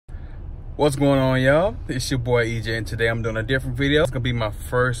What's going on, y'all? It's your boy EJ, and today I'm doing a different video. It's gonna be my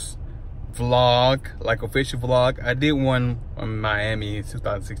first vlog, like official vlog. I did one in Miami in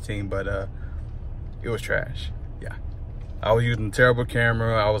 2016, but it was trash. Yeah, I was using a terrible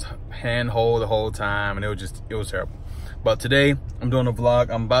camera. I was handhold the whole time, and it was terrible. But today I'm doing a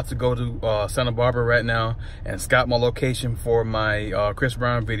vlog. I'm about to go to Santa Barbara right now and scout my location for my Chris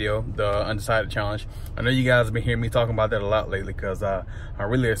Brown video, the Undecided challenge. I know you guys have been hearing me talking about that a lot lately because I'm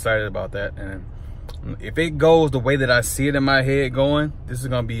really excited about that. And if it goes the way that I see it in my head going, this is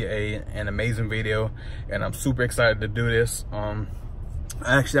gonna be an amazing video, and I'm super excited to do this. I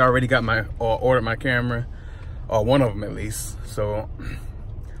actually already got my ordered my camera, one of them at least. So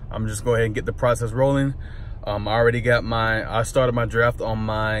I'm just go ahead and get the process rolling. I already got I started my draft on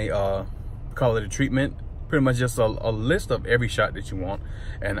my call it a treatment, pretty much just a list of every shot that you want,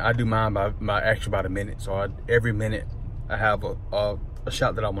 and I do mine by actually about a minute. So every minute I have a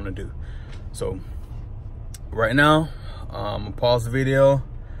shot that I want to do. So right now I'm gonna pause the video,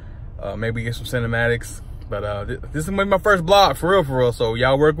 maybe get some cinematics, but this is gonna be my first vlog for real, so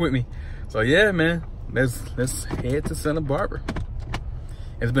y'all work with me. So yeah, man, let's head to Santa Barbara.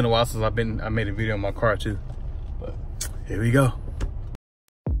 It's been a while since I made a video in my car too, but here we go.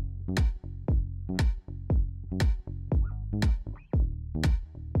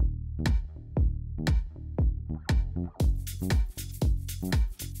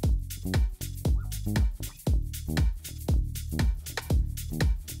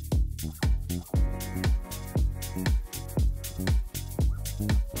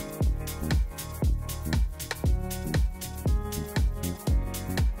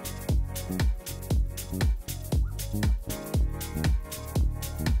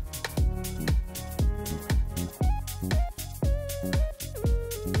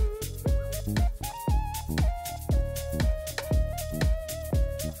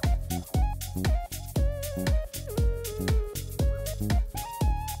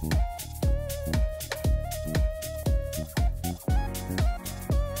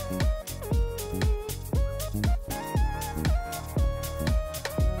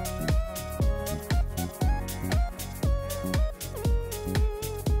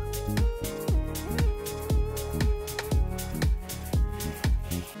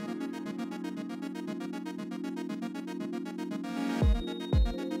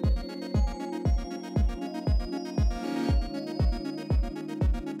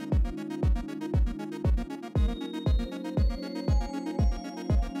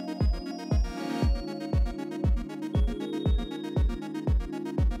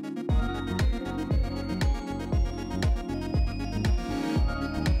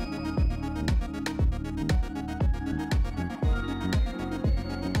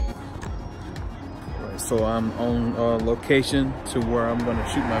 So I'm on location to where I'm gonna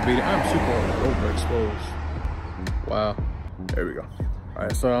shoot my video. I'm super overexposed. Wow, there we go. All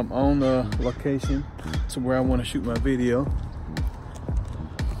right, so I'm on the location to where I wanna shoot my video.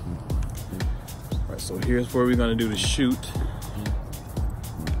 All right, so here's where we're gonna do the shoot.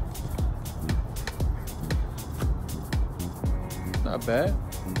 Not bad.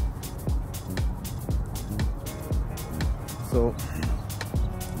 So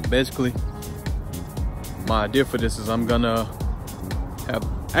basically, my idea for this is I'm gonna have,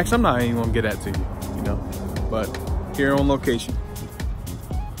 actually I'm not even gonna get that to you, you know, but here on location.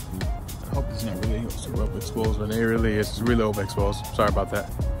 I hope it's not really super overexposed, but it really is. It's really overexposed. Sorry about that.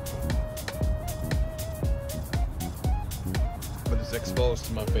 But it's exposed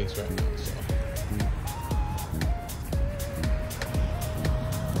to my face right now, so.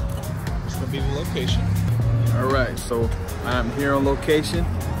 It's gonna be the location. All right, so I'm here on location,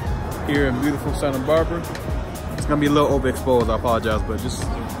 here in beautiful Santa Barbara. It's gonna be a little overexposed, I apologize, but this is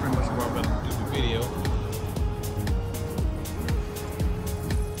pretty much where I'm gonna do the video.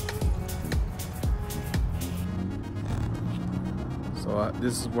 So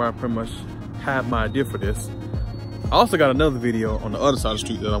this is where I pretty much have my idea for this. I also got another video on the other side of the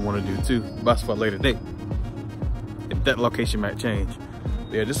street that I wanna do too, but that's for a later date, if that location might change.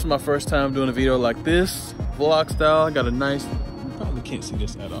 But yeah, this is my first time doing a video like this, vlog style. I got a nice, you probably can't see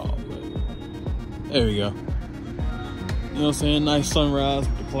this at all, but there we go. You know what I'm saying? Nice sunrise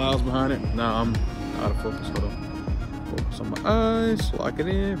with the clouds behind it. Now I'm out of focus. Hold on. Focus on my eyes. Lock it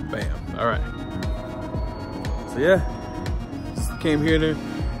in. Bam. All right. So yeah, just came here to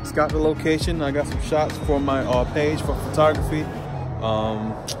scout the location. I got some shots for my page for photography.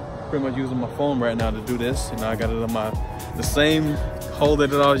 Pretty much using my phone right now to do this. You know, I got it on the same holder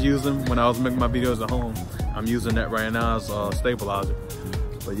that I was using when I was making my videos at home. I'm using that right now as a stabilizer.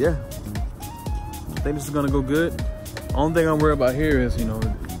 But yeah, I think this is gonna go good. Only thing I'm worried about here is, you know,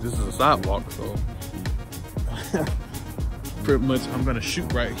 this is a sidewalk, so pretty much I'm gonna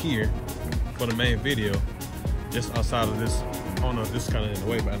shoot right here for the main video, just outside of this. I don't know if this is kind of in the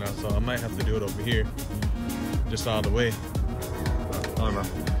way by now, so I might have to do it over here, just out of the way. I don't know.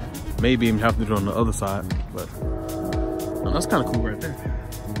 Maybe even have to do it on the other side, but that's kind of cool right there.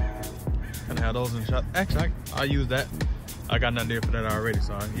 Kind of have those in the shot. Actually, I'll use that. I got an idea for that already,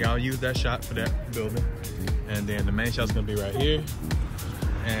 so yeah, I'll use that shot for that building. And then the main shot's gonna be right here.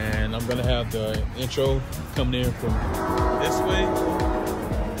 And I'm gonna have the intro coming in from this way,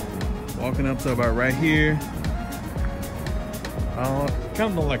 walking up to about right here.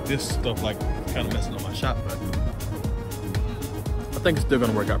 Kind of don't like this stuff, like kind of messing up my shot, but I think it's still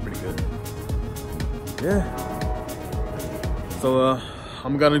gonna work out pretty good. Yeah. So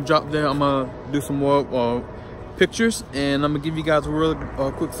I'm gonna drop there. I'm gonna do some more pictures, and I'm gonna give you guys a real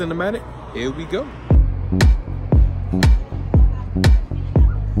quick cinematic. Here we go.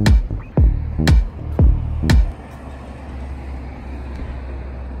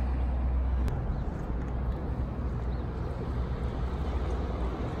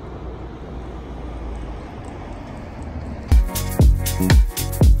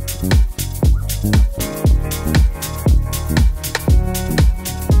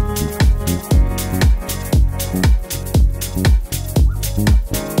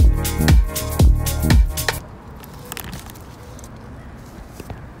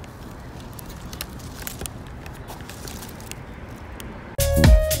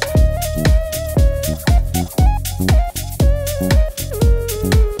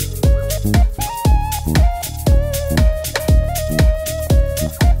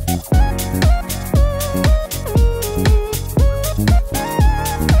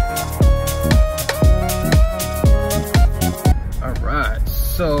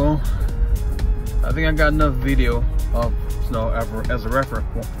 So I think I got enough video of snow as a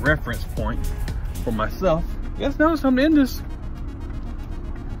reference point for myself. Yes, now it's time to end this.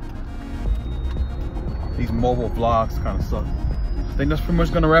 These mobile vlogs kind of suck. I think that's pretty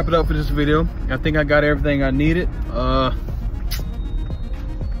much gonna wrap it up for this video. I think I got everything I needed. I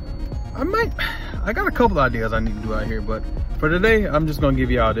got a couple ideas I need to do out here, but for today, I'm just gonna give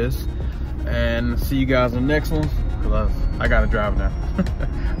y'all this and see you guys on the next one, because I gotta drive now.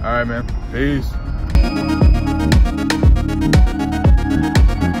 All right, man. Peace.